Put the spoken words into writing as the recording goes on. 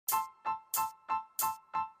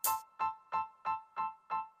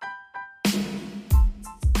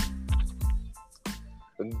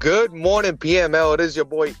Good morning, PML. It is your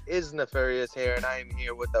boy Is Nefarious here, and I am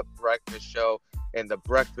here with the Breakfast Show, and the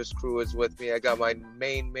Breakfast crew is with me. I got my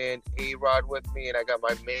main man A-Rod with me, and I got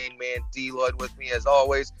my main man D-Lloyd with me as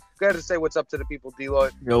always. Got to say what's up to the people,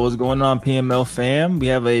 D-Lloyd. Yo, what's going on, PML fam? We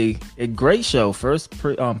have a great show. First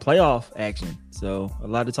playoff action, so a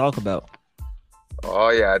lot to talk about. Oh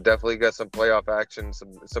yeah, definitely got some playoff action,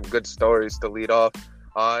 some good stories to lead off.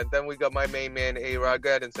 And then we got my main man A-Rod. Go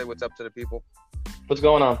ahead and say what's up to the people. What's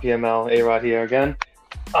going on, PML? A-Rod here again.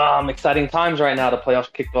 Exciting times right now. The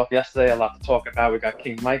playoffs kicked off yesterday. A lot to talk about. We got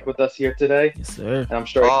KingMike with us here today. Yes, sir. And I'm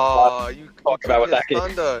sure you talk about what that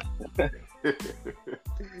thunder.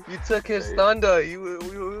 You took his thunder. We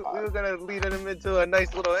were gonna lead him into a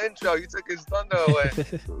nice little intro. You took his thunder away.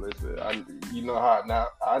 Listen, I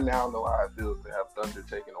now know how it feels to have thunder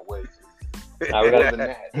taken away. We got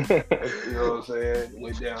that. You know what I'm saying?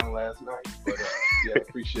 Went down last night, but yeah,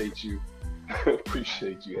 appreciate you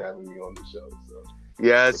having me on the show.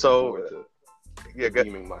 So yeah,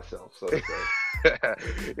 redeeming myself. So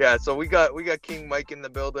yeah, so we got KingMike in the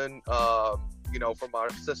building. From our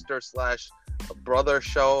sister / brother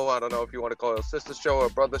show. I don't know if you want to call it a sister show or a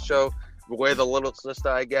brother show. We're the little sister,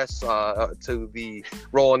 I guess, to the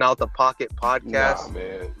Rolling Out the Pocket podcast. Nah,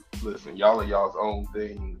 man. Listen, y'all are y'all's own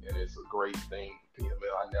thing, and it's a great thing. PML,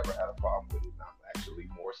 I never had a problem with it. And I'm actually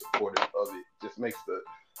more supportive of it. Just makes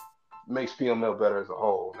PML better as a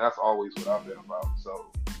whole. And that's always what I've been about.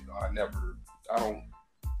 So, I don't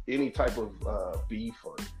any type of beef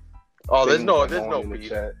or there's no beef.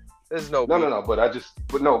 Chat. There's no beef. No.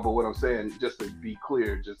 But what I'm saying, just to be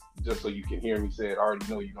clear, just so you can hear me say it, I already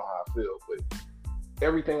know you know how I feel. But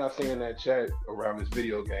everything I say in that chat around this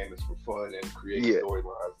video game is for fun and creating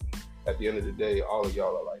storylines. At the end of the day, all of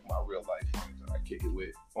y'all are like my real life friends that I kick it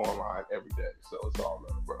with online every day. So it's all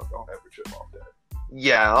love, bro. Don't ever trip off that.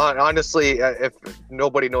 Yeah, honestly, if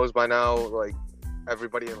nobody knows by now, like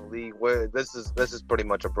everybody in the league, this is pretty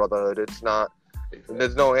much a brotherhood. It's not. Exactly.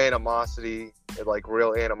 There's no animosity, like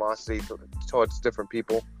real animosity towards different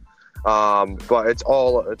people. But it's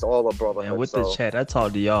all a brotherhood. And with the chat, I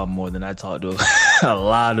talk to y'all more than I talk to a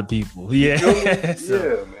lot of people. Yeah, yeah,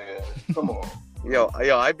 man. Come on. Yo,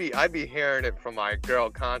 I be hearing it from my girl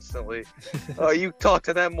constantly. Oh, you talk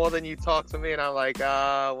to them more than you talk to me, and I'm like, be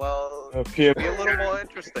a little more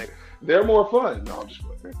interesting. They're more fun. No, I'm just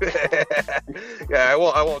playing. Yeah, I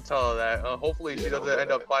won't tell her that. Hopefully, she doesn't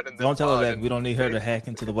end up finding this. Don't tell her that. We don't need her to hack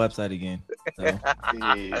into the website again. So.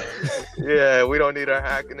 Yeah, we don't need her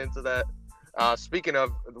hacking into that. Speaking of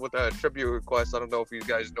with a tribute request, I don't know if you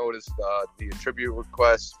guys noticed the tribute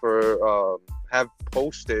requests for have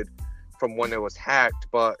posted from when it was hacked,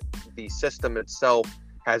 but the system itself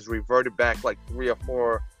has reverted back like 3 or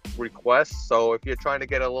 4 requests. So if you're trying to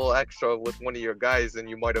get a little extra with one of your guys, and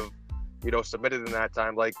you might have, submitted in that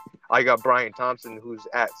time, like I got Brian Thompson, who's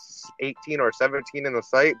at 18 or 17 in the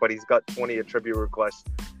site, but he's got 20 attribute requests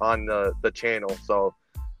on the channel. So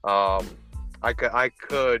I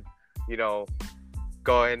could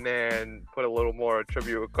go in there and put a little more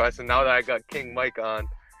attribute requests. And now that I got KingMike on,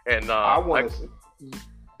 and I want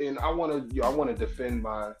to defend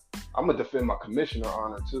my commissioner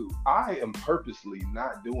honor too. I am purposely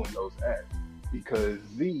not doing those ads because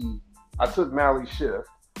I took Mally's shift,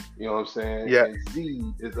 you know what I'm saying? Yeah. And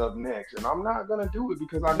Z is up next, and I'm not gonna do it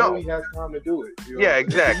because I know he has time to do it. Yeah,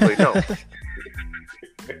 exactly. No.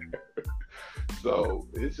 So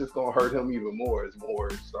it's just gonna hurt him even more as more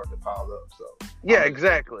start to pile up. So yeah,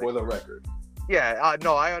 exactly. For the record. Yeah,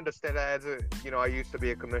 no, I understand that. I used to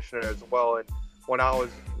be a commissioner as well, and when I was,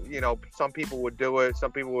 some people would do it.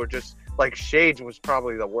 Some people were just like Shades was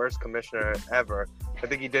probably the worst commissioner ever. I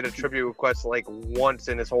think he did a tribute request like once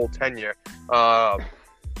in his whole tenure.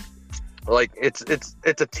 Like it's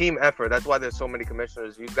a team effort. That's why there's so many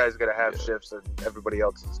commissioners. You guys got to have shifts, and everybody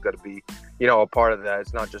else is got to be, a part of that.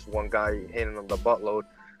 It's not just one guy handing them the buttload.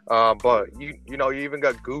 But you even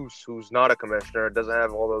got Goose, who's not a commissioner, doesn't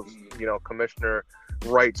have all those, commissioner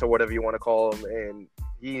rights or whatever you want to call them, and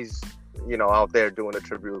he's, out there doing a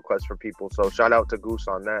tribute request for people. So shout out to Goose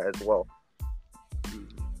on that as well.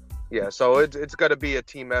 Yeah, so it's got to be a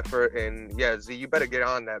team effort, and yeah, Z, you better get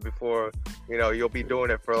on that before, you'll be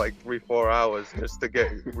doing it for like 3-4 hours just to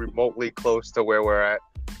get remotely close to where we're at.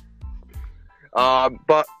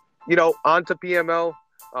 But on to PML.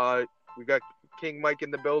 We got KingMike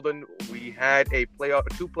in the building. We had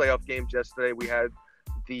two playoff games yesterday. We had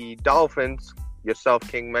the Dolphins, yourself,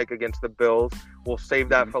 KingMike, against the Bills. We'll save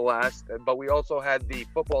that for last. But we also had the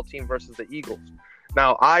football team versus the Eagles.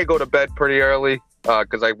 Now, I go to bed pretty early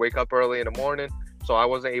because I wake up early in the morning, so I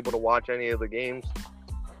wasn't able to watch any of the games.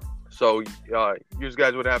 So you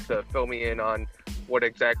guys would have to fill me in on what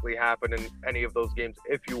exactly happened in any of those games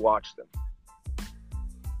if you watched them.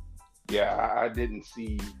 Yeah, I didn't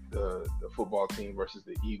see the football team versus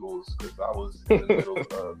the Eagles because I was in the middle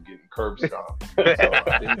of getting curb stomped, so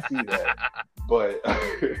I didn't see that. But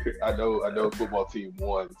I know football team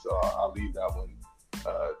won, so I'll leave that one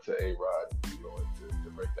to A-Rod to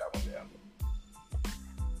break that one down.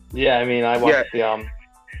 Yeah, I mean, I watched the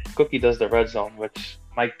Cookie does the red zone, which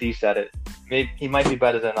Mike D said it. Maybe he might be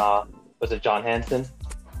better than was it John Hansen,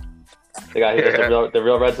 the guy who does the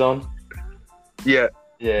real red zone? Yeah.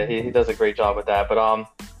 Yeah, he does a great job with that. But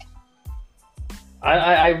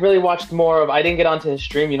I really watched more of. I didn't get onto his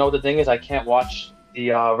stream. You know, the thing is, I can't watch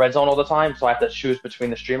the red zone all the time, so I have to choose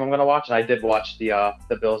between the stream I'm going to watch. And I did watch the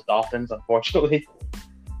Bills Dolphins, unfortunately.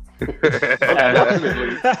 That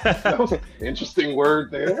was an interesting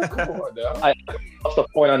word there. Come on now. I lost the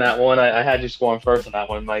point on that one. I had you scoring first on that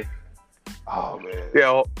one, Mike. Oh man.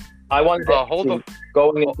 Yeah. I wanted to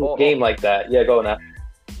going into a game like that. Yeah, go now.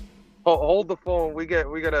 Hold the phone. We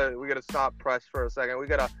gotta stop press for a second. We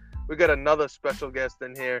got another special guest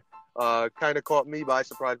in here. Kind of caught me by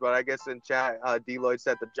surprise, but I guess in chat, D-Lloyd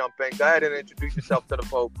said to jump in. Go ahead and introduce yourself to the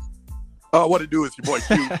folks. What it do is your boy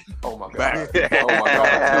Q. Oh my god. Oh my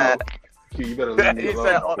god. Q, you better leave me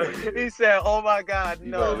alone. He said, "Oh my God,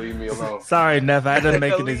 you no." better leave me alone. Sorry, Neff. I had to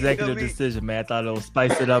make an executive decision, man. I thought it would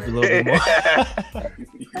spice it up a little bit more.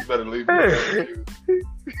 You better leave me alone.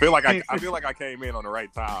 I feel like I came in on the right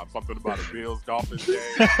time. Something about a Bills Dolphins game.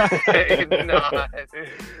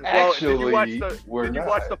 Actually, did you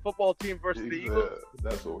watch the football team versus the Eagles?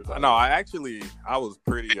 That's what we're talking No, I was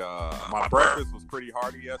pretty. My breakfast was pretty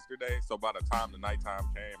hearty yesterday, so by the time the nighttime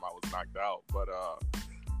came, I was knocked out. But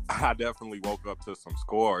I definitely woke up to some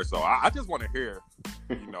scores. So I just want to hear.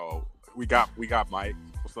 You know, we got Mike.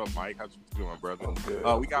 What's up, Mike? How you doing, brother?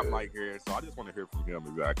 We got Mike here, so I just want to hear from him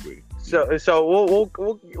exactly. So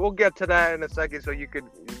we'll get to that in a second. So you could,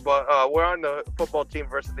 but we're on the football team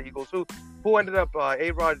versus the Eagles. Who ended up?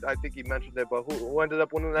 A-Rod, I think he mentioned it, but who ended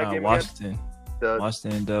up winning that game? Washington. Again?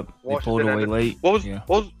 Washington ended up. They pulled away late. What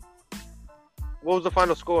was the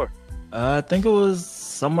final score? I think it was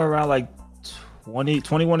somewhere around like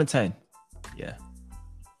 21-10. Yeah.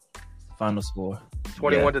 Final score.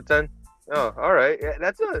 21-10. Oh, all right.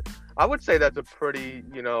 Yeah, I would say that's a pretty,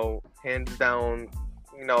 hands down,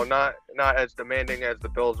 not as demanding as the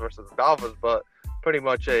Bills versus the Dolphins, but pretty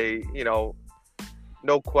much a,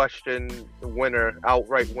 no question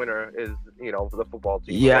outright winner is, the football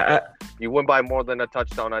team. Yeah. You win by more than a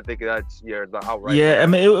touchdown. I think that's the outright. Yeah. winner. I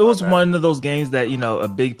mean, it was one of those games that, a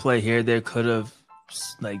big play here, there could have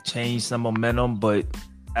changed some momentum, but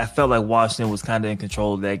I felt like Washington was kind of in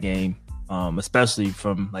control of that game. Especially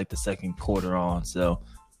from the second quarter on. So,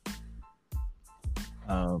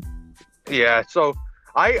 yeah. So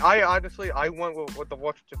I honestly went with the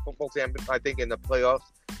Washington football team. I think in the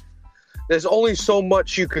playoffs, there's only so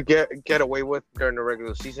much you could get away with during the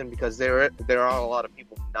regular season because there are a lot of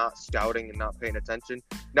people not scouting and not paying attention.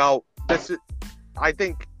 Now, I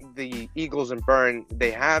think the Eagles and Byrne,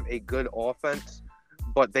 they have a good offense,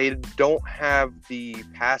 but they don't have the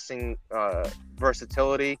passing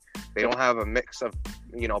versatility. They don't have a mix of,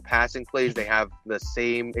 passing plays. They have the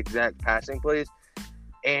same exact passing plays.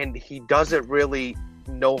 And he doesn't really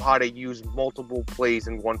know how to use multiple plays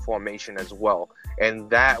in one formation as well. And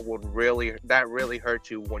that really hurt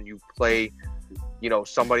you when you play,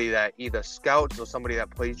 somebody that either scouts or somebody that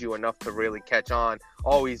plays you enough to really catch on.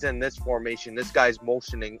 Oh, he's in this formation. This guy's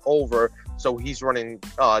motioning over. So he's running.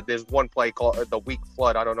 There's one play called the weak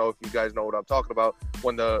flood. I don't know if you guys know what I'm talking about.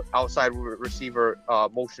 When the outside receiver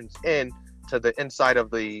motions in to the inside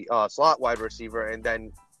of the slot wide receiver, and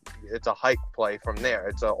then it's a hike play from there.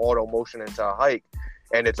 It's an auto motion into a hike,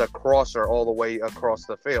 and it's a crosser all the way across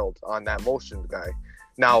the field on that motion guy.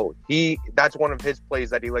 Now, that's one of his plays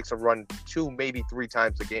that he likes to run 2, maybe 3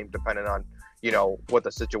 times a game, depending on, what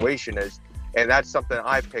the situation is. And that's something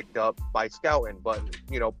I picked up by scouting. But,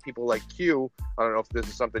 people like Q, I don't know if this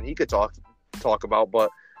is something he could talk about,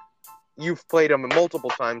 but you've played him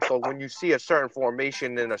multiple times. So when you see a certain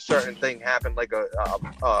formation and a certain thing happen, like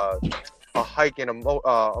a hike and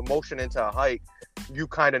a motion into a hike, you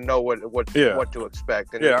kind of know what to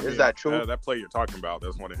expect. And is that true? That play you're talking about,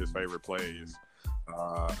 that's one of his favorite plays.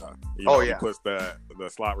 He puts the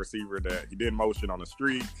slot receiver that he did motion on the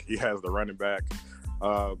streak. He has the running back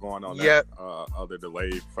going on that other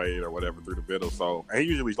delayed fade or whatever through the middle. So and he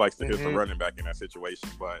usually likes to hit the running back in that situation.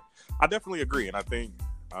 But I definitely agree, and I think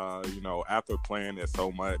after playing it so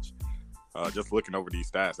much, just looking over these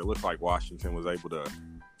stats, it looks like Washington was able to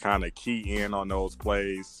kind of key in on those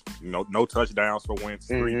plays. No touchdowns for Wentz,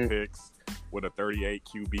 3 picks. with a 38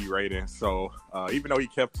 QB rating. So even though he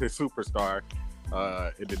kept his superstar,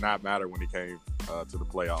 it did not matter when he came to the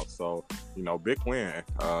playoffs. So, big win.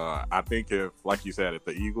 I think if, like you said, if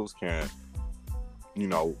the Eagles can,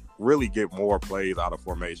 really get more plays out of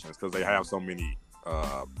formations, because they have so many,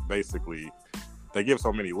 basically, they give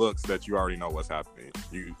so many looks that you already know what's happening.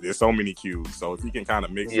 There's so many cues. So if you can kind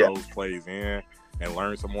of mix those plays in and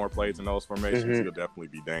learn some more plays in those formations, you'll definitely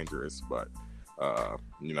be dangerous. But,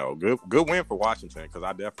 good win for Washington, because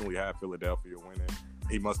I definitely had Philadelphia winning.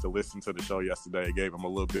 He must have listened to the show yesterday, gave him a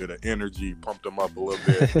little bit of energy, pumped him up a little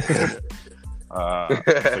bit.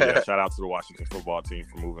 Shout out to the Washington football team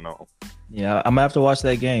for moving on. Yeah, I'm going to have to watch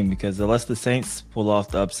that game, because unless the Saints pull off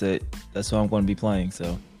the upset, that's who I'm going to be playing.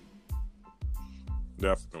 So,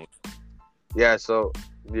 definitely. Yeah, so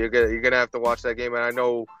you're gonna have to watch that game, and I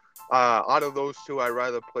know out of those two, I'd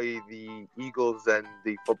rather play the Eagles than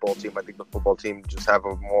the football team. I think the football team just have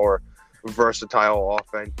a more versatile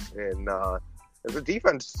offense, and the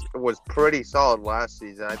defense was pretty solid last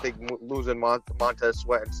season. I think losing Montez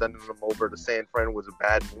Sweat and sending him over to San Fran was a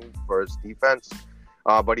bad move for his defense,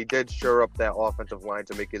 but he did shore up that offensive line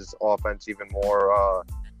to make his offense even more,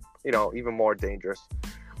 even more dangerous.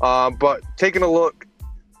 But taking a look,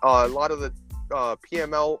 a lot of the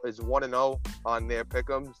PML is 1-0 on their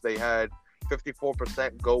pick'ems. They had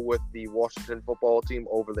 54% go with the Washington football team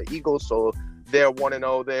over the Eagles, so they're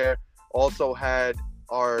 1-0 there. Also had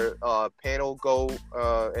our panel go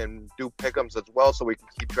and do pick'ems as well, so we can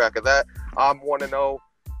keep track of that. I'm 1-0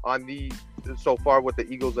 on so far with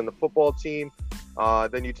the Eagles and the football team.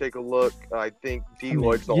 Then you take a look. I think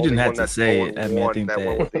Deloitte's the only one that's 0-1 I think that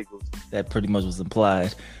went with the Eagles. That pretty much was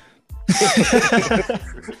implied.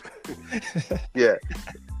 Yeah,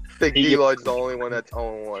 I think Deloitte's the only one that's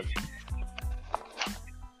 0-1.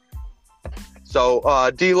 So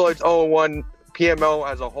Deloitte's 0-1.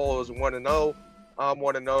 PML as a whole is 1-0. I'm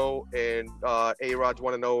 1-0, and A-Rod's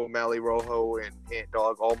 1-0. Mally Rojo and Ant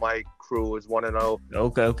Dog, all my crew is 1-0.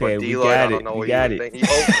 Okay, we got it. He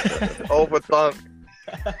overthunk.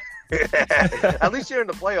 At least you're in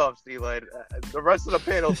the playoffs, Deloitte. The rest of the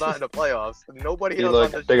panel's not in the playoffs. Nobody else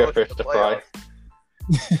on the show is in the playoffs.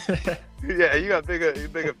 Yeah, you got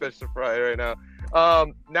bigger fish to fry right now.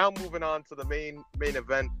 Now moving on to the main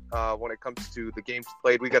event. When it comes to the games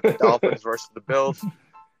played, we got the Dolphins versus the Bills,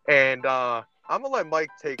 and I'm gonna let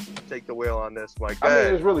Mike take the wheel on this. Mike,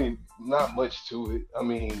 there's really not much to it. I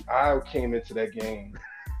mean, I came into that game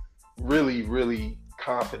really, really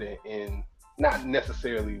confident in not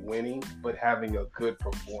necessarily winning, but having a good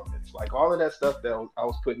performance. Like all of that stuff that I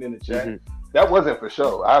was putting in the chat, that wasn't for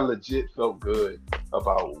show. I legit felt good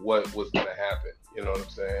about what was going to happen. You know what I'm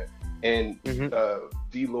saying? And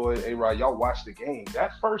Deloitte, A-Rod, y'all watched the game.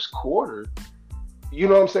 That first quarter, you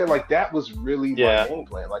know what I'm saying? Like that was really my game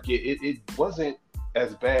plan. Like it wasn't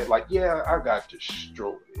as bad. Like, yeah, I got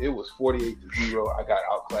destroyed. It was 48-0. I got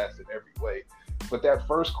outclassed in every way. But that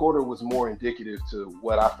first quarter was more indicative to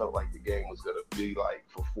what I felt like the game was going to be like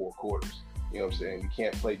for 4 quarters. You know what I'm saying? You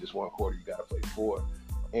can't play just 1 quarter. You got to play 4.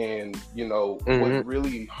 And, what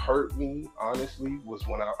really hurt me, honestly, was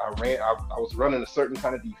when I was running a certain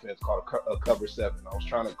kind of defense called a cover 7. I was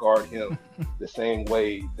trying to guard him the same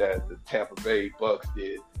way that the Tampa Bay Bucks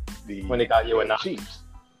did when they got you and Chiefs.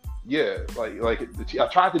 Yeah, I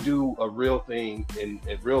tried to do a real thing in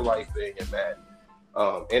real life thing in Madden.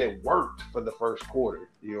 And it worked for the first quarter.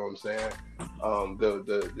 You know what I'm saying?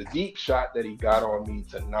 The deep shot that he got on me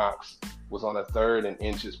to Knox was on a 3rd and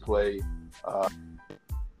inches play.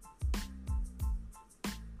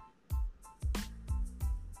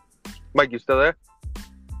 Mike, you still there?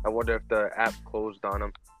 I wonder if the app closed on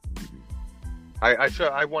him.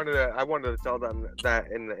 I wanted to tell them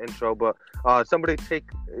that in the intro, but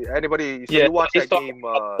anybody. So you watched that game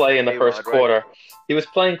play in the first quarter. Right? He was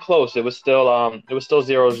playing close. It was still 0-0, and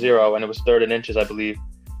it was 3rd and inches, I believe.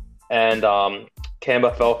 And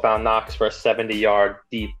Kemba found Knox for a 70-yard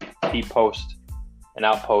deep post, an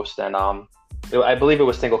outpost, and I believe it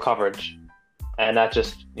was single coverage, and that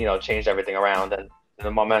just changed everything around, and the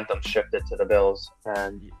momentum shifted to the Bills.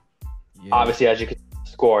 And obviously, as you could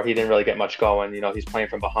score, he didn't really get much going. He's playing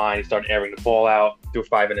from behind. He started airing the ball out, threw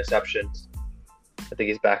 5 interceptions. I think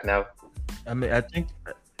he's back now. I think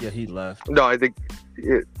he left. No, I think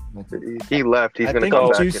he left. He's going to come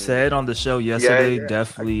back. What you said on the show yesterday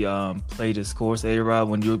definitely played his course, A-Rod,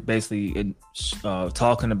 when you were basically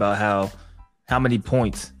talking about how many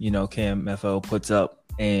points KMFO puts up,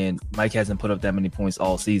 and Mike hasn't put up that many points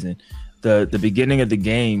all season. The beginning of the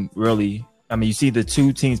game, really, I mean, you see the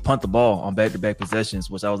two teams punt the ball on back-to-back possessions,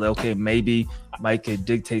 which I was like, okay, maybe Mike could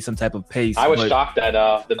dictate some type of pace. I was shocked that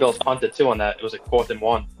the Bills punted too on that. It was like 4th and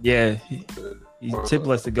 1. Yeah, he typically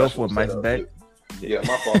likes to go for it. Mike's back. Yeah,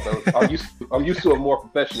 my fault. I'm used to a more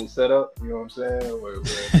professional setup. You know what I'm saying?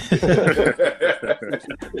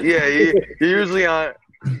 Yeah, you're usually on.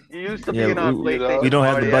 You used to being on PlayStation. We don't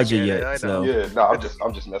have the budget yet. So. Yeah, no,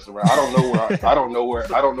 I'm just messing around. I don't know where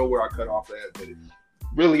I cut off at, but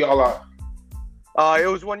really all it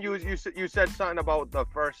was when you said something about the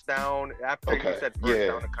first down. After you said first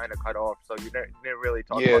down, it kind of cut off. So you didn't really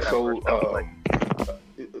talk about that first down.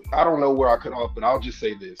 I don't know where I cut off, but I'll just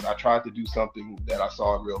say this. I tried to do something that I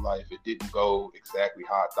saw in real life. It didn't go exactly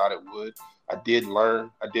how I thought it would. I did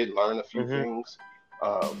learn a few things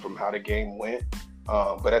from how the game went.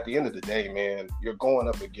 But at the end of the day, man, you're going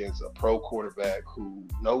up against a pro quarterback who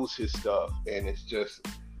knows his stuff, and it's just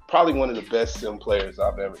probably one of the best sim players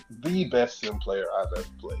the best sim player I've ever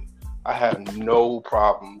played. I have no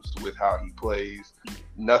problems with how he plays.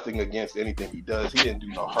 Nothing against anything he does. He didn't do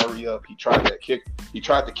no hurry up. He tried to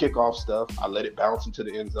kick off stuff. I let it bounce into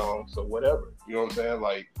the end zone. So whatever. You know what I'm saying?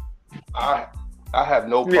 Like I have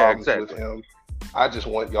no problems with him. I just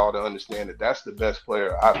want y'all to understand that that's the best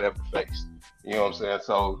player I've ever faced. You know what I'm saying?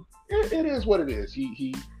 So it is what it is.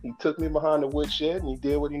 He took me behind the woodshed and he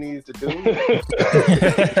did what he needed to do.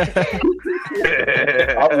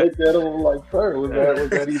 I looked at him like, sir, was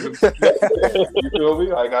that even necessary? You feel me?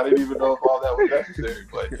 Like, I didn't even know if all that was necessary.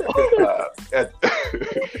 But at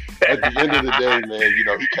the end of the day, man, you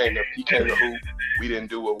know, he came to hoop. We didn't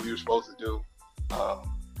do what we were supposed to do.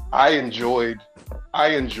 I enjoyed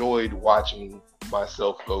watching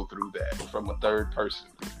myself go through that from a third person.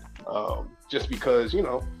 Just because, you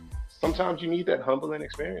know, sometimes you need that humbling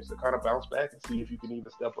experience to kind of bounce back and see if you can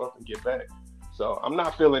even step up and get back. So I'm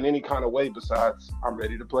not feeling any kind of way besides I'm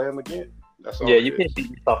ready to play him again. That's all. Yeah, you can beat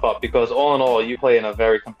yourself up because all in all, you play in a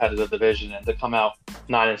very competitive division, and to come out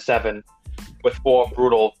 9-7 with 4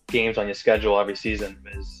 brutal games on your schedule every season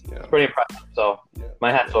is pretty impressive. So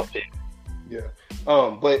my hat's off to you. Yeah.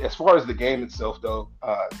 But as far as the game itself, though,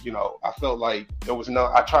 you know, I felt like there was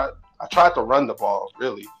I tried to run the ball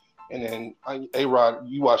really. And then A-Rod,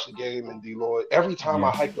 you watch the game, and D-Lloyd, every time I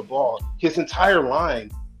hike the ball, his entire line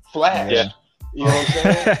flashed. Yeah. You know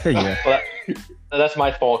what I'm saying? Well, that's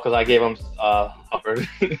my fault because I gave him upper.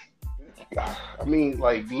 I mean,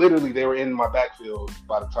 like, literally, they were in my backfield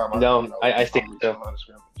by the time I stayed on the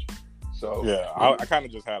scrimmage. So yeah, I kind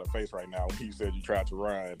of just had a face right now when you said you tried to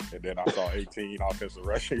run, and then I saw 18 offensive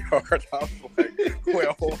rushing yards. I was like,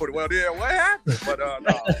 well, yeah, what happened? But no,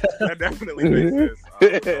 that definitely makes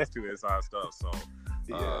sense. Those two inside stuff. So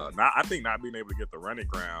I think not being able to get the running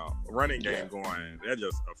game going, that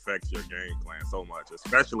just affects your game plan so much,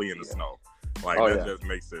 especially in the snow. Like that just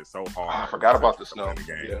makes it so hard. I forgot about the snow.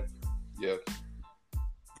 Yeah.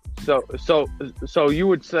 So you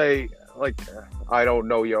would say, like, I don't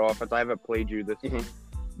know your offense. I haven't played you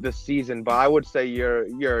this season, but I would say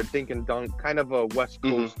you're thinking dunk, kind of a West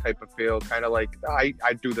Coast type of feel, kind of like I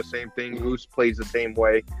do the same thing. Goose plays the same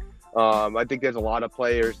way. I think there's a lot of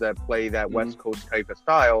players that play that West Coast type of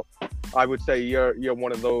style. I would say you're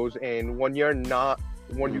one of those, and when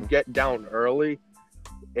you get down early,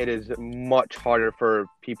 it is much harder for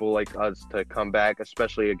people like us to come back,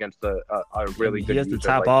 especially against a really good user the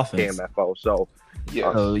top like offense. KMFO. So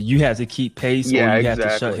so you have to keep pace, or you have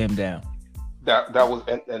to shut him down. That was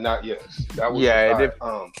and not yes. That was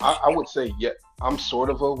I would say I'm sort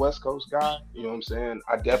of a West Coast guy. You know what I'm saying?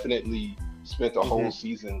 I definitely spent the whole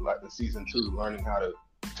season, like the season 2, learning how to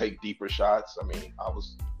take deeper shots. I mean, I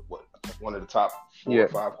was one of the top 4 or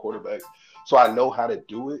 5 quarterbacks, so I know how to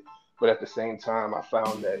do it. But at the same time, I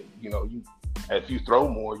found that, you know, if you throw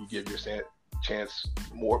more, you give your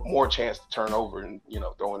more chance to turn over and, you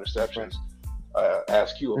know, throw interceptions.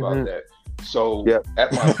 Ask you about that. So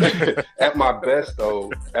at my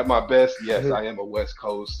best, yes, I am a West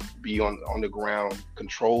Coast, be on the ground,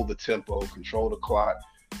 control the tempo, control the clock,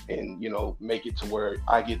 and, you know, make it to where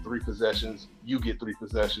I get 3 possessions, you get 3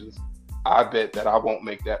 possessions. I bet that I won't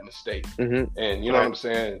make that mistake. And you know what I'm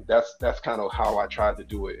saying? That's kind of how I tried to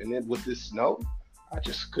do it. And then with this snow, I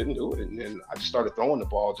just couldn't do it. And then I just started throwing the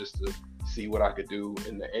ball just to see what I could do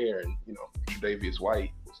in the air. And, you know, Tre'Davious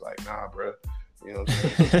White was like, nah, bro. You know what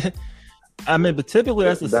I'm saying? I mean, but typically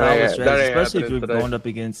that's a solid strategy, especially if you're going up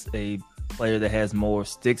against a player that has more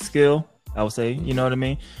stick skill, I would say. You know what I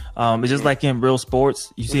mean? It's just like in real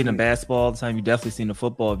sports. You see it in basketball all the time. You definitely see it in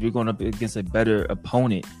football. If you're going up against a better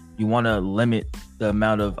opponent, you want to limit the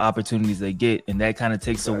amount of opportunities they get, and that kind of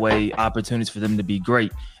takes away opportunities for them to be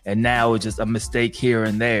great. And now it's just a mistake here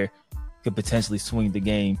and there could potentially swing the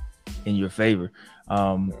game in your favor.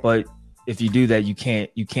 But if you do that, you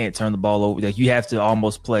can't turn the ball over. Like, you have to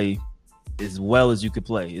almost play as well as you could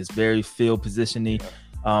play. It's very field positioning.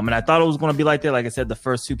 And I thought it was going to be like that. Like I said, the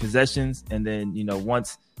first 2 possessions, and then,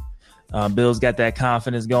 once Bills got that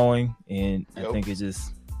confidence going, and I think it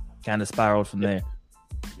just kind of spiraled from there.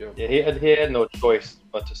 Yeah, he had no choice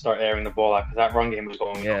but to start airing the ball out because that run game was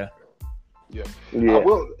going on. Yeah. I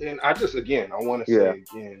will, and I want to say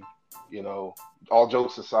again, all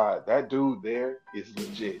jokes aside, that dude there is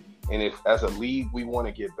legit. And if as a league we want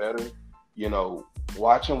to get better,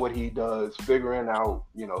 watching what he does, figuring out,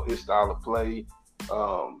 his style of play,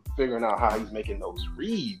 figuring out how he's making those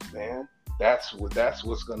reads, man. That's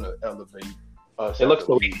what's gonna elevate us. It looks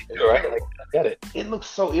so easy, right? Like, I get it. It looks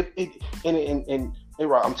so and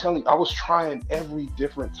I'm telling you, I was trying every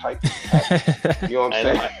different type of tactic. You know what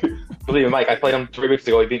I'm saying? Believe me, Mike, I played him 3 weeks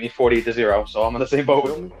ago. He beat me 40-0, so I'm on the same boat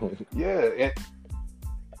with him. Yeah.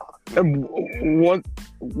 And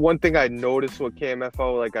one thing I noticed with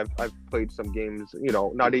KMFO, like I've played some games,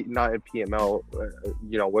 not in PML,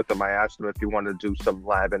 with him. I asked him if he wanted to do some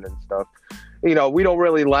labbing and stuff. We don't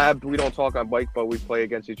really lab, we don't talk on bike, but we play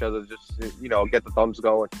against each other, just get the thumbs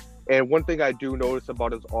going. And one thing I do notice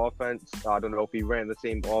about his offense, I don't know if he ran the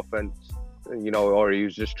same offense, or he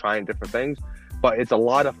was just trying different things, but it's a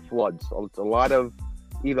lot of floods. It's a lot of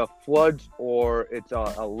either floods or it's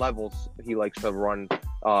levels he likes to run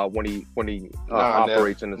when he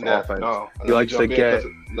operates in his offense. No, he likes to get.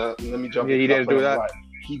 Let me jump in. He didn't do that. Right.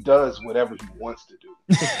 He does whatever he wants to do.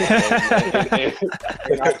 and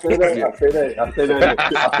I say that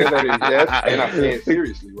in jest, and I say it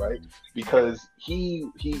seriously, right? Because he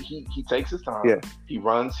takes his time. Yeah. He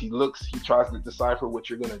runs. He looks. He tries to decipher what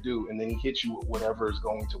you're going to do, and then he hits you with whatever is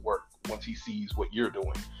going to work once he sees what you're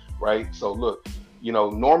doing, right? So look.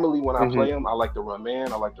 Normally when I play him, I like to run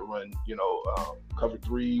man. I like to run, cover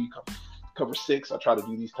 3, cover 6. I try to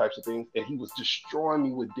do these types of things. And he was destroying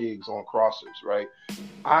me with digs on crossers, right?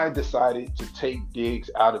 I decided to take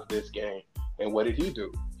digs out of this game. And what did he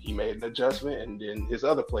do? He made an adjustment, and then his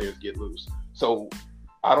other players get loose. So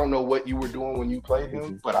I don't know what you were doing when you played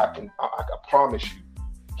him, but I promise you,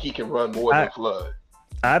 he can run more than Flood.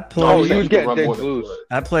 I played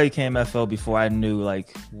KMFO before I knew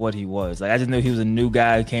what he was. I just knew he was a new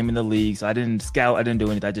guy, came in the league, so I didn't scout, I didn't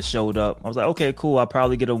do anything. I just showed up. I was like, okay, cool, I'll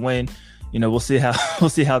probably get a win. We'll see how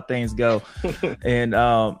things go. And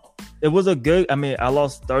it was a good. I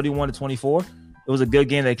lost 31-24. It was a good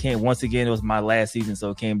game that came. Once again, it was my last season,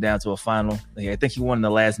 so it came down to a final. I think he won in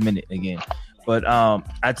the last minute again. But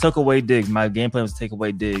I took away digs. My game plan was to take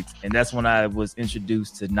away digs, and that's when I was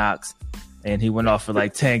introduced to Knox. And he went off for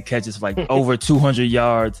 10 catches, for over 200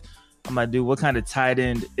 yards. I'm like, dude, what kind of tight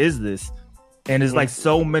end is this? And it's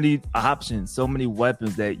so many options, so many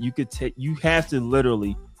weapons that you could take. You have to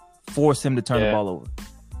literally force him to turn the ball over.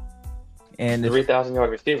 And 3,000-yard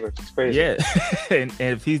receiver, it's crazy. Yeah, and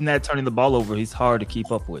if he's not turning the ball over, he's hard to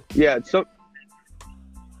keep up with. Yeah. So,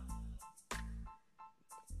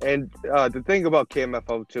 and the thing about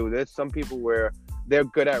KMFO too, there's some people where they're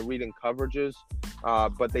good at reading coverages,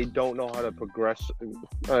 but they don't know how to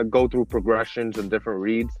go through progressions and different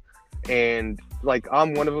reads. And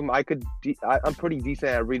I'm one of them. I'm pretty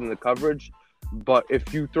decent at reading the coverage, but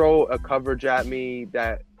if you throw a coverage at me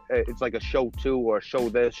that it's like a show 2 or show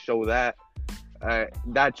this, show that,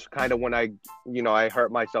 that's kind of when I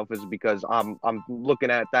hurt myself, is because I'm looking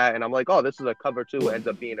at that and I'm like, oh, this is a cover 2, ends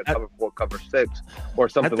up being a cover 4, cover 6, or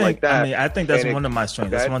something like that. I think that's one of my strengths.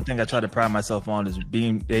 That's one thing I try to pride myself on, is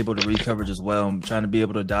being able to read coverage as well. I'm trying to be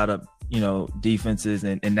able to dot up, defenses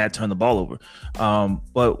and not turn the ball over.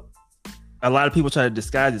 But a lot of people try to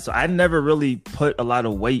disguise it. So I never really put a lot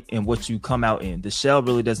of weight in what you come out in. The shell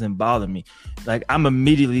really doesn't bother me. I'm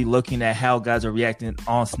immediately looking at how guys are reacting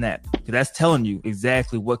on snap, because that's telling you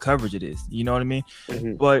exactly what coverage it is. You know what I mean?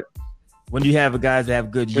 Mm-hmm. But when you have guys that have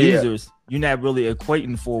good users, you're not really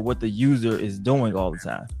equating for what the user is doing all the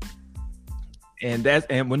time. And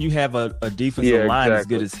when you have a defensive line as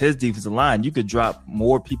good as his defensive line, you could drop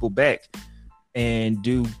more people back and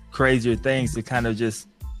do crazier things to kind of just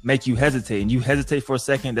make you hesitate. And you hesitate for a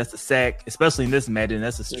second, that's a sack, especially in this Madden.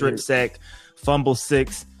 That's a strip sack, fumble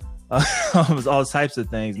 6, all types of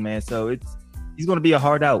things, man. So he's going to be a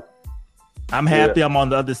hard out. I'm happy I'm on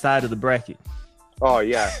the other side of the bracket. Oh,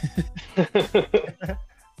 yeah.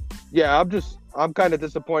 Yeah, I'm kind of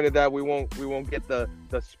disappointed that we won't get the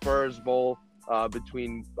Spurs Bowl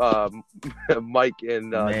between Mike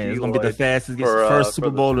and man, it's gonna be the fastest first Super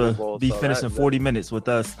Bowl to be finished in 40 minutes with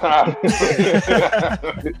us. I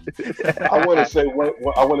want to say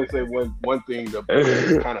one thing to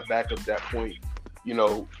kind of back up that point.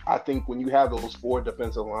 I think when you have those 4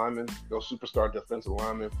 defensive linemen, those superstar defensive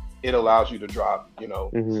linemen, it allows you to drop,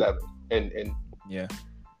 7 and yeah.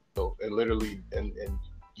 So, and literally and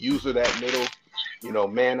user that middle,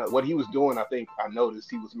 man. What he was doing, I think I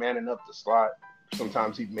noticed he was manning up the slot.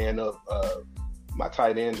 Sometimes he'd man up my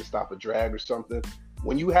tight end to stop a drag or something.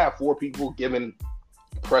 When you have 4 people giving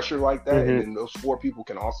pressure like that, and then those 4 people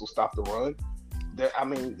can also stop the run,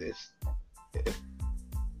 it's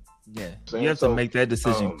yeah. You have to make that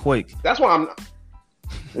decision quick. That's why I'm.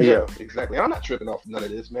 Yeah, exactly. I'm not tripping off none of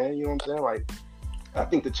this, man. You know what I'm saying? Like, I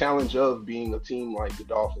think the challenge of being a team like the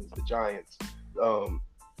Dolphins, the Giants,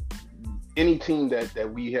 any team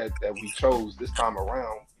that we chose this time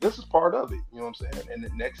around, this is part of it. You know what I'm saying? And the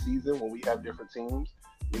next season when we have different teams,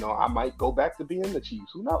 I might go back to being the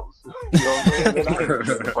Chiefs. Who knows? You know what I'm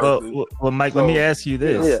saying? Well, Mike, let me ask you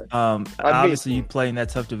this. Obviously, you play in that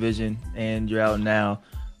tough division, and you're out now.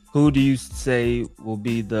 Who do you say will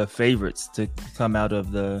be the favorites to come out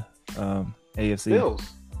of the AFC? Bills.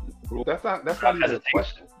 That's not even a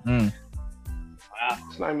question. Wow.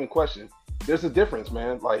 It's not even a question. There's a difference,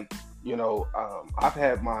 man. Like, I've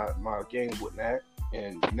had my games with Nat,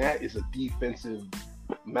 and Nat is a defensive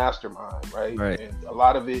mastermind, right? And a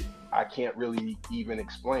lot of it I can't really even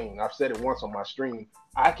explain. I've said it once on my stream.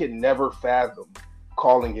 I could never fathom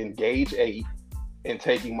calling engage 8 and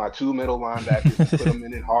taking my 2 middle linebackers and put them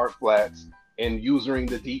in hard flats and using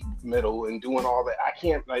the deep middle and doing all that. I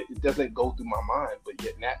can't, it doesn't go through my mind, but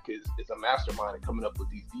yet Nat is a mastermind at coming up with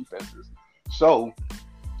these defenses. So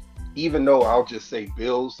even though I'll just say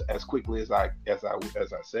Bills as quickly as I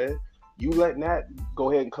said, you let Nat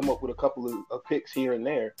go ahead and come up with a couple of picks here and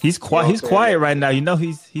there. He's quiet. He's quiet right now.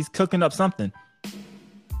 He's cooking up something.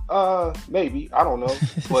 Maybe, I don't know,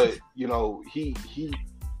 but he.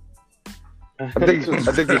 I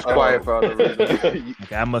think he's quiet for other reasons.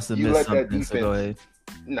 Okay, I must have missed something. Defense, so go ahead.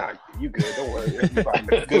 Nah, you good. Don't worry.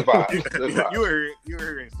 Good vibes. You were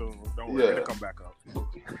hearing soon. Don't worry. It'll come back up.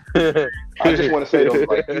 I just want to say though,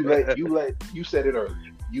 like you said it earlier.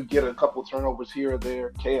 You get a couple turnovers here or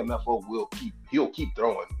there, KMFO he'll keep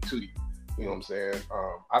throwing to you. You know what I'm saying?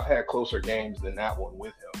 I've had closer games than that one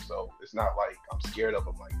with him, so it's not like I'm scared of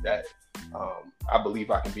him like that. I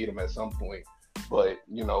believe I can beat him at some point. But,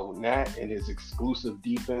 Nat and his exclusive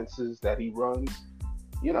defenses that he runs,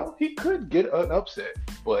 he could get an upset,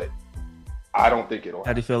 but I don't think it'll happen.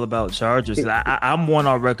 How do you feel about Chargers? I'm one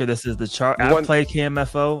on record that says I played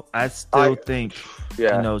KMFO. I still think,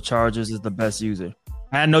 Chargers is the best user.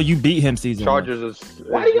 I know you beat him season Chargers one. is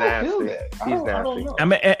Why do you nasty. feel that? He's nasty. I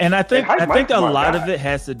mean, and I think a lot of it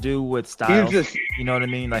has to do with style. You know what I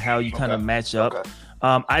mean? Like how you kind of match up. Okay.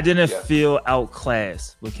 I didn't feel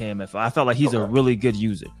outclassed with KMFO. I felt like he's a really good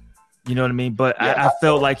user. You know what I mean? But I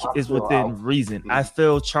felt like it's within reason. I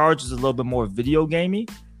feel Chargers is a little bit more video gamey,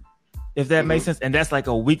 if that makes sense. And that's like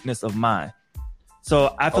a weakness of mine.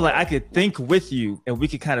 So I feel like I could think with you and we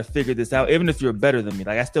could kind of figure this out, even if you're better than me.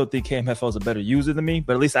 Like I still think KMFO is a better user than me,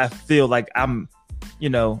 but at least I feel like I'm,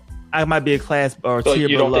 I might be a class or tier below.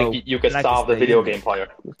 You don't think you can solve the video game player?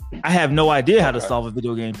 I have no idea how to solve a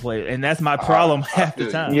video game player, and that's my problem half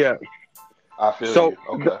the time. Yeah, I feel you.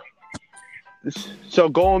 Okay. So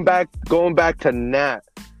going back to Nat,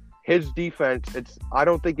 his defense. I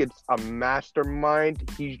don't think it's a mastermind.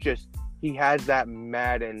 He has that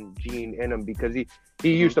Madden gene in him because he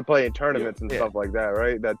used to play in tournaments and stuff like that,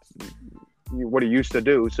 right? That's what he used to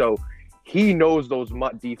do. So he knows those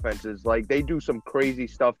mutt defenses. Like they do some crazy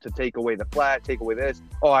stuff to take away the flat, take away this.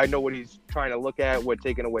 Oh, I know what he's trying to look at. We're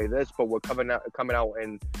taking away this, but we're coming out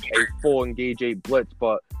in a full engage 8 blitz.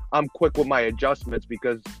 But I'm quick with my adjustments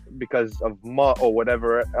because of mutt or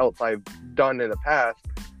whatever else I've done in the past.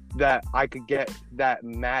 That I could get that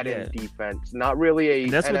Madden defense, not really a.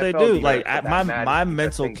 And that's NFL what they do. Like my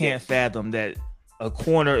mental can't fathom that a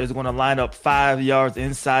corner is going to line up 5 yards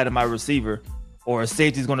inside of my receiver, or a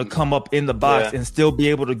safety is going to come up in the box and still be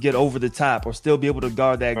able to get over the top, or still be able to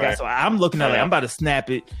guard that guy. So I'm looking at I'm about to snap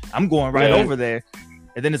it. I'm going right over there,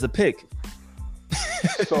 and then it's a pick.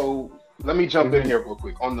 So let me jump in here real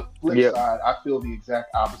quick. On the flip side, I feel the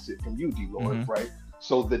exact opposite from you, D-Lord, right?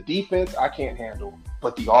 So the defense I can't handle,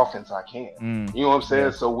 but the offense I can. You know what I'm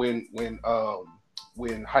saying? So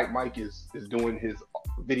when Hype Mike is doing his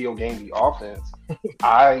video game offense,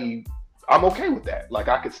 I'm okay with that. Like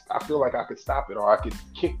I feel like I could stop it, or I could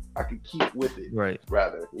keep with it. Right.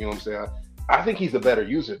 Rather, you know what I'm saying? I think he's a better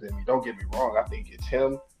user than me. Don't get me wrong. I think it's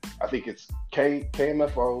him. I think it's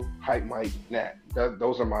KMFO, Hype Mike, Nat.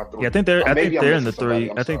 Those are my 3. Yeah, I think they're in the 3.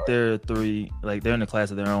 I think they're 3. Like they're in the class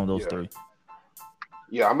of their own. Those 3.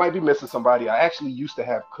 Yeah, I might be missing somebody. I actually used to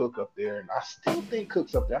have Cook up there, and I still think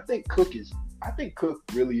Cook's up there. I think Cook is I think Cook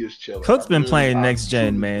really is chilling. Cook's been playing next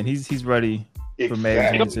gen, man. He's ready for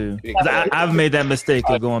Madden too. Exactly. I've made that mistake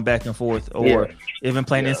of going back and forth, or even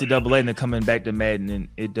playing NCAA and then coming back to Madden, and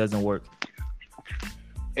it doesn't work.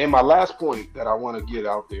 And my last point that I want to get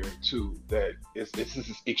out there too, that this is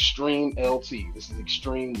extreme LT. This is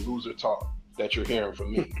extreme loser talk that you're hearing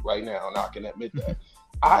from me right now, and I can admit that.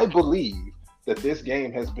 I believe that this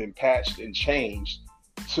game has been patched and changed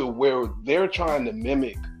to where they're trying to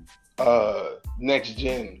mimic next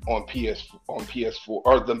gen on PS4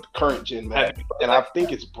 or the current gen Madden, and I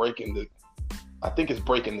think it's breaking the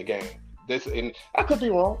game. This, and I could be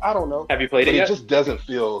wrong. I don't know. Have you played it yet? It just doesn't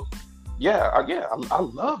feel. I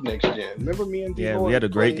love next gen. Remember me and D-Boy we had a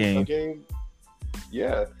great game.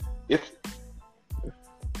 Yeah, it's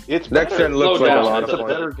next gen looks like a lot of fun.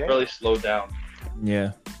 Better game. Really slowed down.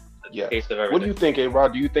 Yeah. What do you think,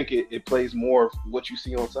 A-Rod? Do you think it plays more of what you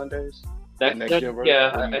see on Sundays? Next gen version?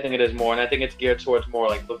 Yeah, I think it is more, and I think it's geared towards more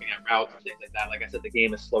like looking at routes and things like that. Like I said, the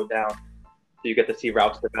game is slowed down, so you get to see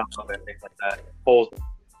routes develop and things like that. Holes.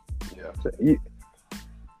 Yeah.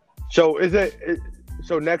 So is it?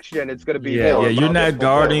 So next gen, it's going to be you're not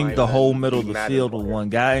guarding the whole middle of the field with one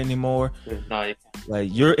guy anymore. Nice. Like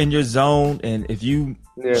you're in your zone, and if you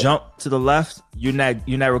jump to the left, you're not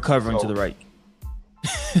recovering to the right.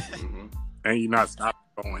 And you're not stopping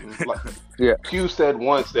going. Q said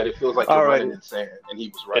once that it feels like you're running in sand, and he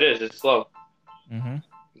was right. It is. It's slow. Mm-hmm.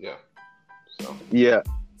 Yeah. So. Yeah.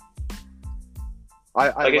 I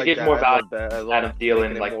like it gives more value out of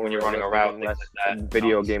dealing like when you're running a route, things like that.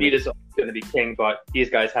 Video game. Speed is going to be king, but these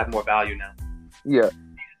guys have more value now.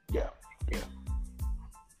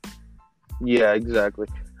 Yeah, exactly.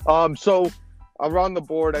 So around the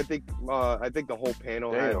board, I think the whole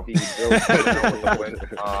panel had the Bills win.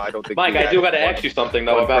 I don't think. Mike, I do got to ask you something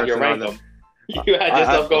though about your rank. You had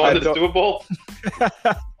yourself going to the Super Bowl?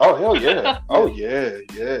 Oh, hell yeah. Oh, yeah.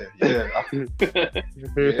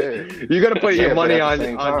 You got to put your money on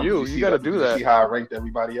you. You got to do that. See how I ranked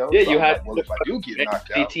everybody else? Yeah, you had if I do get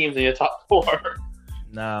knocked out. teams in your top 4.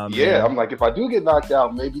 Nah, man. Yeah, I'm like, if I do get knocked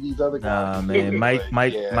out, maybe these other guys. Nah, man.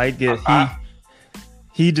 Mike get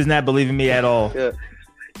he does not believe in me at all. Yeah.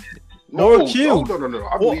 No, Q. No.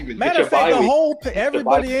 I believe in matter of fact,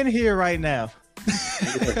 everybody in here right now.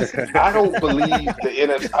 I don't believe the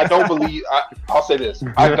NFC. I'll say this.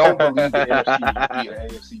 I don't believe the NFC will be an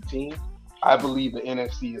AFC team. I believe the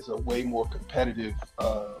NFC is a way more competitive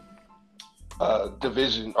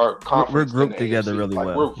division or conference. We're grouped together really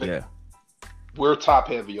well. We're top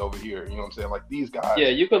heavy over here. You know what I'm saying? Like these guys. Yeah,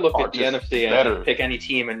 you could look at the NFC and pick any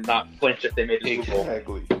team and not flinch if they made the Super Bowl.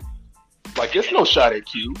 Exactly. Like, it's no shot at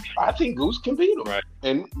Q. I think Goose can beat him. Right.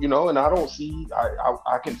 And, and I don't see,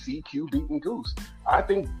 I can see Q beating Goose. I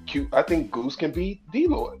think Goose can beat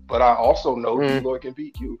D-Lloyd, but I also know D-Lloyd can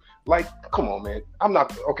beat Q. Like, come on, man.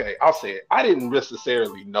 I'll say it. I didn't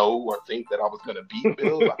necessarily know or think that I was going to beat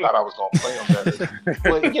Bills. I thought I was going to play him better.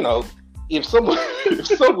 But, if someone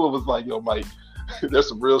was like, yo, Mike, there's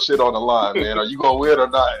some real shit on the line, man. Are you going to win or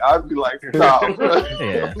not? I'd be like, nah, bro.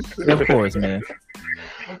 Yeah, of course, man.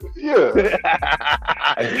 Yeah.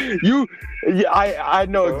 I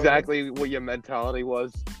know exactly what your mentality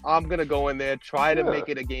was. I'm gonna go in there, try to make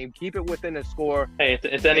it a game, keep it within a score. Hey,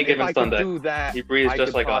 it's any given Sunday. If I can do that, he breathes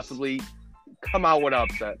just like possibly us. Come out with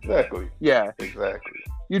upset. Exactly. Yeah. Exactly.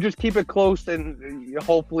 You just keep it close and you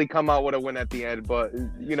hopefully come out with a win at the end. But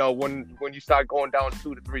when you start going down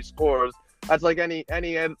 2 to 3 scores, that's like any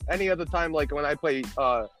other time. Like when I play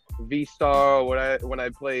V-Star or when I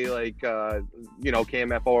play like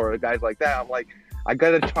KMF or guys like that, I'm like, I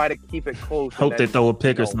gotta try to keep it close. Hope they throw a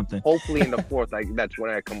pick or something. Hopefully in the fourth, that's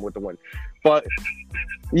when I come with the win.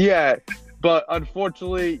 But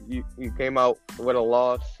unfortunately, you came out with a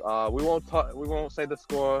loss. We won't say the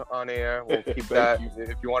score on air. We'll keep that.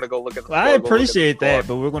 If you want to go look at the score, I appreciate that,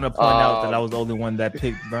 but we're gonna point out that I was the only one that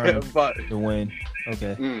picked Burn to win.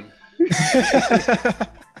 Okay.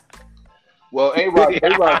 Well,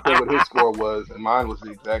 A-Rod said what his score was, and mine was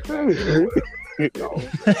the exact same.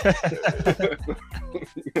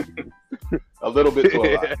 A little bit to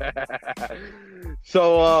a lot.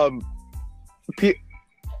 So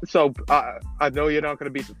I know you're not going to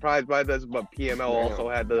be surprised by this, but PML also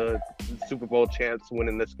had the Super Bowl chance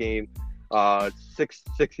winning this game.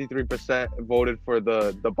 63% voted for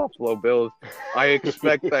the Buffalo Bills. I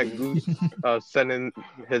expect that Goose sent in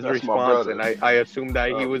his response, and I assume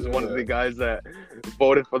that he was one of the guys that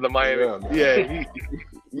voted for the Miami.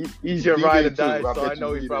 He's your ride or die, so I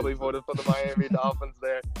know he probably voted for the Miami Dolphins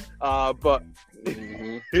there. But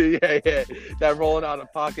that rolling out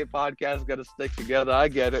of pocket podcast got to stick together. I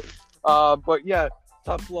get it. But yeah.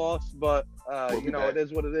 tough loss, but it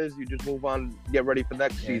is what it is. You just move on, get ready for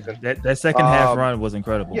next season. That second half run was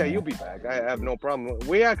incredible. Yeah, you'll be back. I have no problem.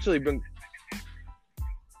 We actually been.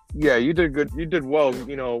 Yeah, you did good. You did well.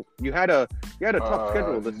 You had a tough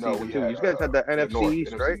schedule this season too. You guys had the NFC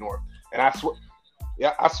East, right? North. And I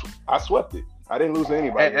swept it. I didn't lose to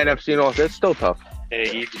anybody. NFC North, it's still tough.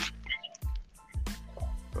 Hey,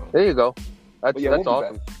 there you go. That's we'll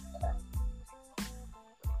awesome.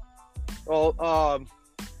 Well,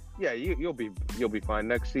 you'll be fine.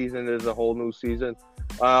 Next season is a whole new season.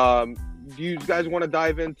 Do you guys want to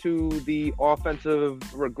dive into the offensive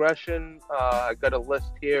regression? I got a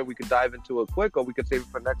list here. We could dive into it quick, or we could save it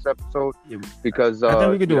for next episode. Because I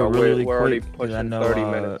think we could do it really we're already quick. pushing I know, 30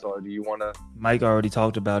 minutes. Or do you want to? Mike already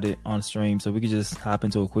talked about it on stream, so we could just hop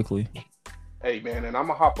into it quickly. Hey man, and I'm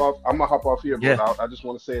gonna hop off here, yeah. But I just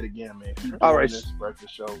want to say it again, man. Keep All doing right. This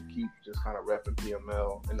breakfast show. Keep just kind of repping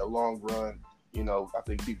PML. In the long run, I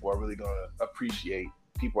think people are really gonna appreciate.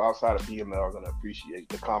 People outside of PML are gonna appreciate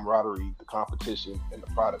the camaraderie, the competition, and the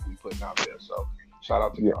product we putting out there. So shout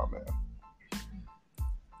out to y'all, man.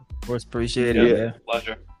 Of course, appreciate it. Yeah.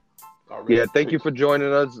 Pleasure. Yeah, thank you for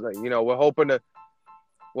joining us.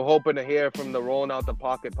 We're hoping to hear from the Rolling Out the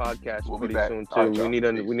Pocket podcast pretty soon too. Right,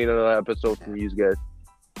 we need another episode from you guys.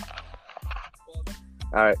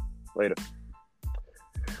 All right, later.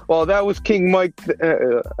 Well, that was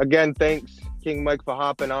KingMike. Again, thanks KingMike for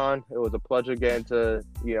hopping on. It was a pleasure getting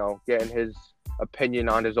his opinion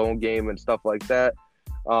on his own game and stuff like that.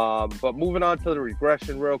 But moving on to the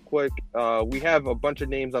regression real quick. We have a bunch of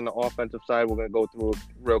names on the offensive side. We're gonna go through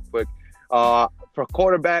real quick. For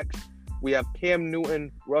quarterbacks, we have Cam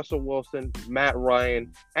Newton, Russell Wilson, Matt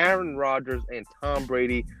Ryan, Aaron Rodgers, and Tom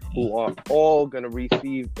Brady, who are all going to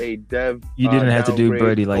receive a dev. You didn't have to do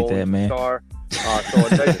Brady like that, man. Star. So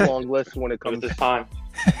a nice long list when it comes to time.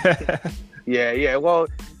 Yeah. Well,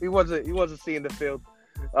 he wasn't seeing the field.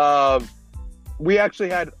 We actually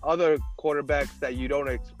had other quarterbacks that you don't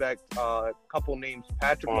expect. A couple names: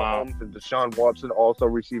 Patrick Mahomes and Deshaun Watson, also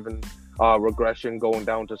receiving regression, going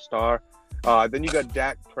down to star. Then you got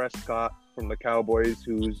Dak Prescott from the Cowboys,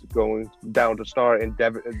 who's going down to star, and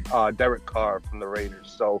Derek Carr from the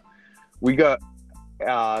Raiders. So we got,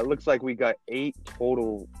 looks like we got 9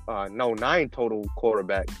 total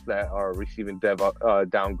quarterbacks that are receiving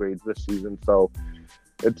downgrades this season. So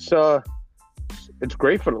it's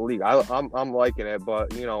great for the league. I'm liking it,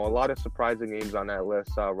 but a lot of surprising names on that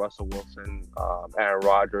list: Russell Wilson, Aaron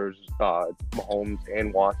Rodgers, Mahomes,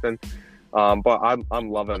 and Watson. But I'm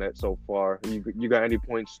loving it so far. You got any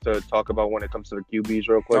points to talk about when it comes to the QBs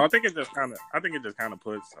real quick? No, I think it just kind of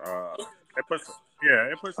puts a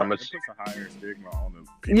higher stigma on the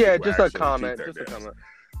people. Yeah, just a comment.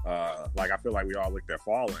 I feel like we all looked at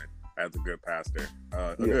Fallen as a good passer,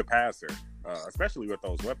 good passer, especially with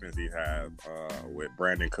those weapons he had with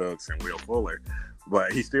Brandon Cooks and Will Fuller.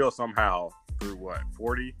 But he still somehow threw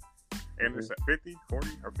 40 interceptions,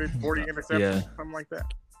 something like that.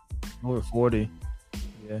 Over 40.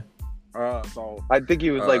 Yeah. So I think he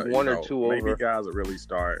was like one or two over. Maybe guys would really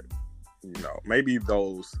start. Maybe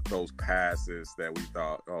those passes that we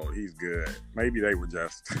thought, oh, he's good. Maybe they were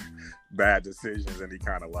just bad decisions, and he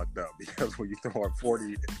kind of lucked up because when you throw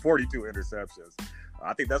 42 interceptions,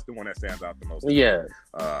 I think that's the one that stands out the most. Yeah.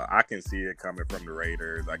 I can see it coming from the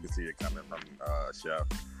Raiders. I can see it coming from Chef.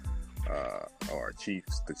 Or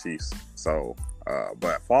the Chiefs. So,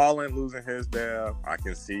 but Fallen losing his dev, I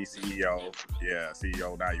can see CEO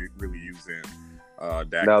not really using Dak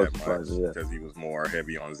that much because he was more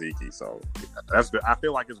heavy on Zeke. So I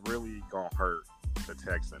feel like it's really gonna hurt the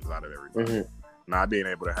Texans out of everybody. Not being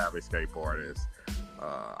able to have a skateboard is,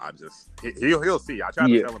 he'll see. I tried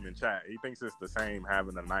to tell him in chat. He thinks it's the same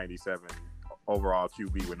having a 97 overall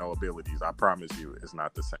QB with no abilities. I promise you, it's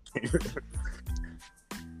not the same.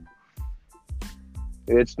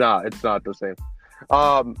 It's not the same.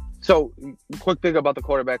 So quick thing about the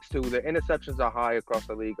quarterbacks too. The interceptions are high across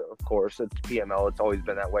the league. Of course, it's PML. It's always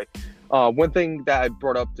been that way. One thing that I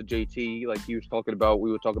brought up to JT, like he was talking about,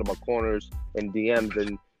 we were talking about corners and DMs,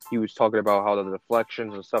 and he was talking about how the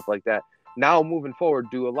deflections and stuff like that. Now moving forward,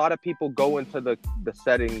 do a lot of people go into the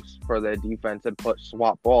settings for their defense and put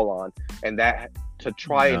swap ball on, and that to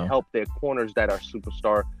try and help their corners that are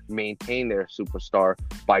superstar maintain their superstar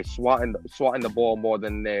by swatting the ball more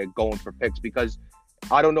than they're going for picks? Because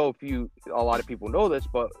I don't know if a lot of people know this,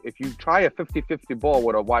 but if you try a 50-50 ball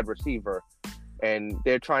with a wide receiver and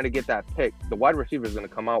they're trying to get that pick, the wide receiver is going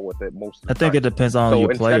to come out with it most of the time. I think it depends on your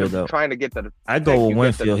player, though. Trying to get the I go with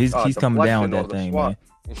Winfield. He's coming down with that thing, man.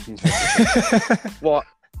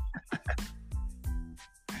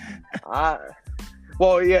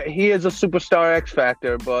 Well, yeah, he is a superstar X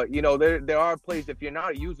factor, but you know there are plays if you're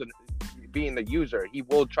not being the user, he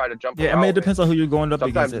will try to jump. Yeah, I mean it depends on who you're going up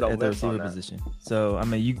against at the receiver position. So I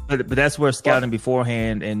mean but that's where scouting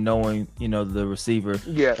beforehand and knowing the receiver.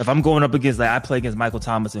 Yeah. If I'm going up against I play against Michael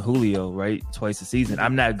Thomas and Julio right twice a season,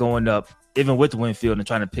 I'm not going up even with Winfield and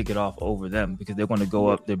trying to pick it off over them because they're going to go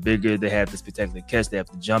up. They're bigger. They have the spectacular catch. They have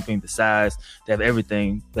the jumping, the size. They have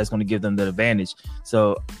everything that's going to give them the advantage.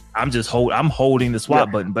 So I'm holding the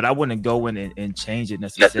swap button, but I wouldn't go in and change it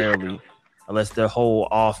necessarily unless their whole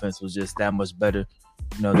offense was just that much better,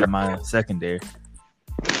 than my secondary.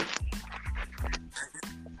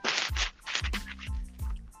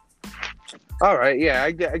 All right, yeah,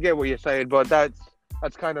 I get what you're saying, but that's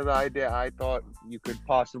kind of the idea. I thought you could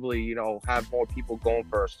possibly, have more people going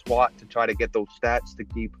for a SWAT to try to get those stats to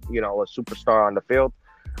keep, a superstar on the field.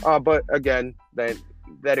 But again, then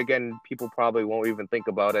again, people probably won't even think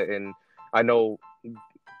about it. And I know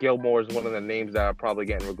Gilmore is one of the names that are probably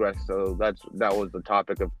getting regressed. So that was the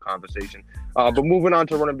topic of conversation. But moving on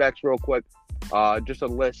to running backs real quick, just a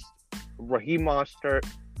list: Raheem Mostert,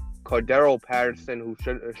 Cordero Patterson, who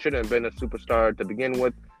shouldn't have been a superstar to begin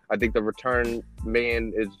with. I think the return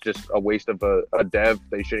man is just a waste of a dev.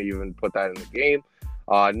 They shouldn't even put that in the game.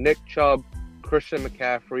 Nick Chubb, Christian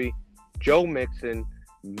McCaffrey, Joe Mixon,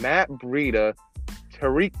 Matt Breida,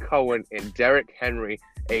 Tariq Cohen, and Derrick Henry.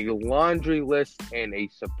 A laundry list and a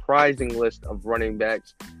surprising list of running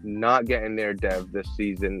backs not getting their dev this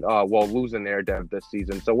season. Losing their dev this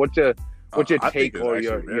season. So what's your take or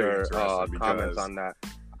your comments on that?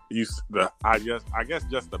 I guess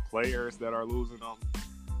just the players that are losing them.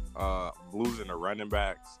 Losing the running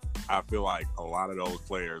backs, I feel like a lot of those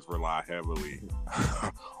players rely heavily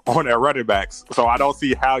on their running backs. So I don't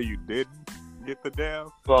see how you didn't get the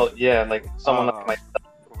dev. Well, yeah, like someone like myself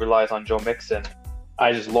who relies on Joe Mixon,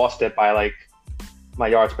 I just lost it by my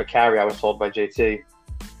yards per carry. I was told by JT,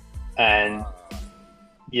 and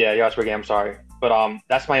yards per game. I'm sorry, but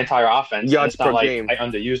that's my entire offense. Yards it's not per game. I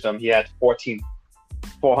underused him. He had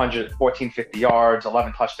 1,450 yards,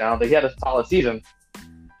 11 touchdowns. He had a solid season.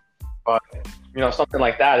 But, something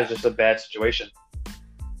like that is just a bad situation.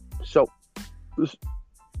 So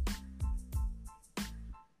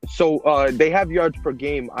they have yards per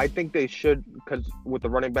game. I think they should, because with the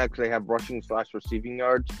running backs, they have rushing/receiving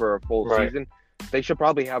yards for a full season. They should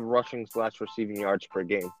probably have rushing/receiving yards per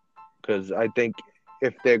game. Because I think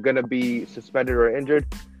if they're going to be suspended or injured,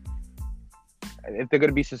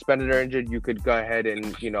 you could go ahead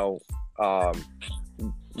and,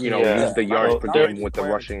 use the yards per game with the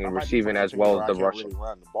rushing and receiving as well as the rushing. Really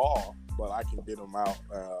run the ball, but I can get them out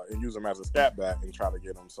and use them as a scat back and try to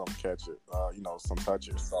get them some catches, some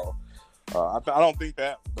touches. So I don't think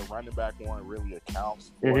that the running back one really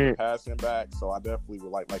accounts for the passing back. So I definitely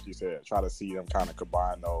would like you said, try to see them kind of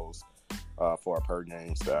combine those for a per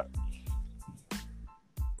game stat.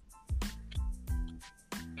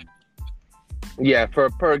 Yeah, for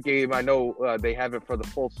per game, I know they have it for the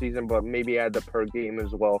full season, but maybe add the per game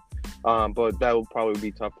as well. But that would probably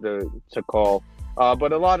be tough to call.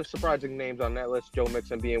 But a lot of surprising names on that list, Joe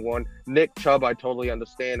Mixon being one. Nick Chubb, I totally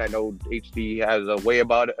understand. I know HD has a way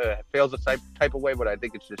about it, feels a type of way, but I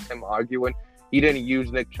think it's just him arguing. He didn't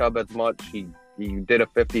use Nick Chubb as much. He did a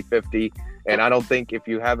 50-50, and I don't think if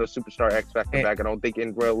you have a superstar X Factor back, I don't think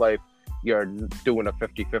in real life you're doing a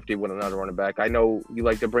 50-50 with another running back. I know you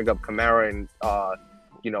like to bring up Kamara and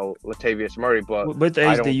Latavius Murray, but with the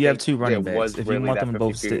HD, you have two running backs. If you want them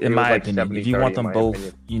both, in my opinion, if you want them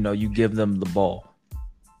both, you give them the ball.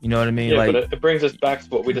 You know what I mean? Yeah, but it brings us back to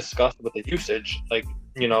what we discussed with the usage.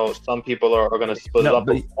 Some people are going to split it up.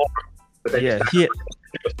 But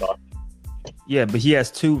he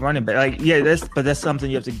has two running backs. That's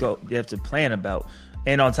something you have to plan about.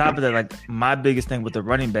 And on top of that, my biggest thing with the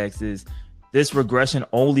running backs is this regression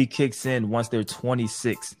only kicks in once they're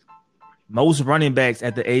 26. Most running backs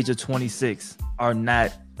at the age of 26 are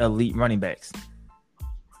not elite running backs.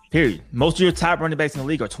 Period. Most of your top running backs in the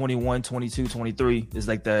league are 21, 22, 23. It's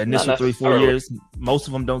like the initial 3-4 years. Most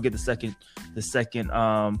of them don't get the second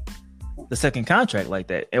contract like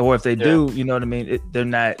that. Or if they do, you know what I mean? They're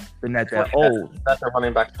not that old. That's a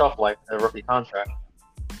running back stuff like a rookie contract.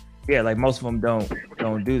 Yeah, most of them don't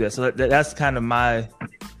do that. So that's kind of my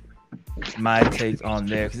take on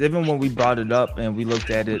there. Because even when we brought it up and we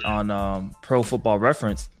looked at it on Pro Football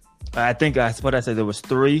Reference, I think I said there was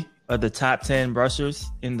 3 of the top 10 rushers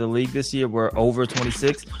in the league this year were over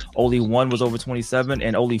 26. Only 1 was over 27,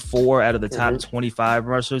 and only 4 out of the top 25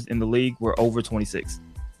 rushers in the league were over 26.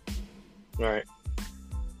 All right.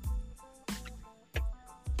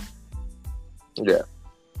 Yeah.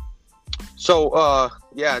 So,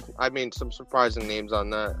 yeah, I mean, some surprising names on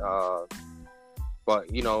that. But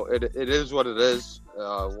it is what it is.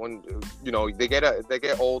 When they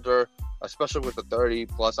get older, especially with the 30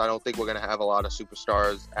 plus. I don't think we're gonna have a lot of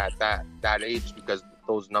superstars at that age because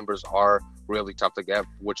those numbers are really tough to get,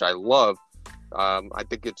 which I love. I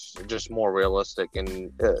think it's just more realistic,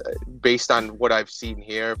 and based on what I've seen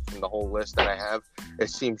here from the whole list that I have, it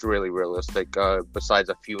seems really realistic. Besides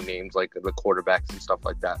a few names like the quarterbacks and stuff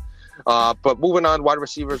like that. But moving on, wide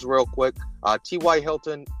receivers real quick. T.Y.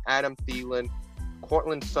 Hilton, Adam Thielen,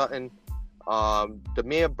 Cortland Sutton,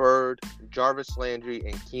 Damiere Byrd, Jarvis Landry,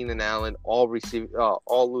 and Keenan Allen all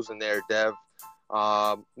losing their dev.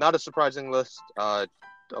 Not a surprising list.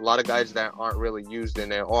 A lot of guys that aren't really used in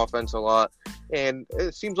their offense a lot, and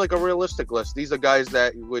it seems like a realistic list. These are guys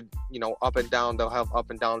that would, up and down. They'll have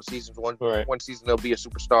up and down seasons. One season they'll be a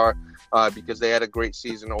superstar because they had a great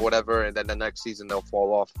season or whatever, and then the next season they'll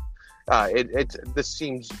fall off. This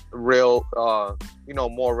seems real,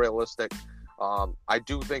 more realistic. I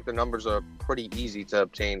do think the numbers are pretty easy to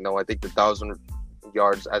obtain, though. I think the 1,000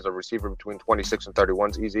 yards as a receiver between 26 and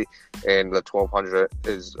 31 is easy, and the 1,200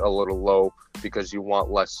 is a little low because you want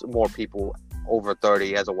more people over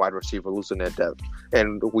 30 as a wide receiver losing their depth,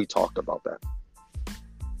 and we talked about that.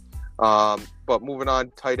 But moving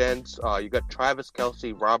on, tight ends, you got Travis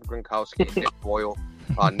Kelce, Rob Gronkowski, and Nick Boyle.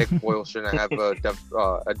 Nick Boyle shouldn't have a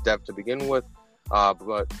depth to begin with.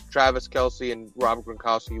 But Travis Kelce and Rob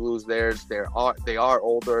Gronkowski lose theirs. They are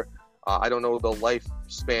older. I don't know the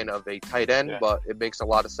lifespan of a tight end, but it makes a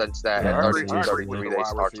lot of sense that at 32, 33 they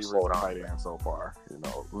start to slow down. Tight end so far,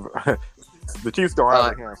 the Chiefs don't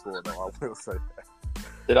have a handful, though. I will say that.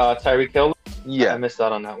 Did Tyreek Hill? Yeah, I missed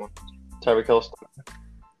out on that one. Tyreek Hill.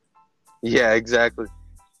 Yeah, exactly.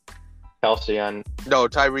 Kelce and no,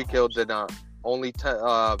 Tyreek Hill did not. Only Kelsey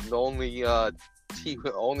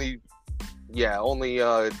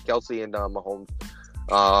and Mahomes.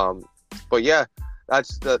 But yeah,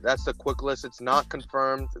 that's the quick list. It's not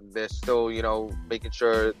confirmed. They're still, making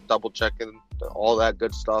sure, double checking all that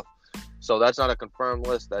good stuff. So that's not a confirmed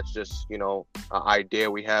list. That's just, an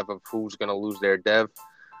idea we have of who's going to lose their dev.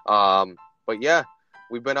 But yeah,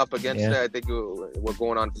 we've been up against it. I think we're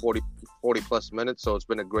going on 40 plus minutes. So it's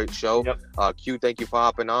been a great show. Yep. Q, thank you for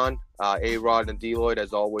hopping on. A-Rod and Deloitte,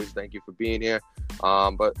 as always, thank you for being here.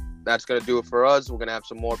 But that's going to do it for us. We're going to have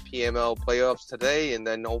some more PML playoffs today, and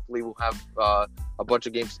then hopefully we'll have a bunch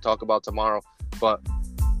of games to talk about tomorrow. But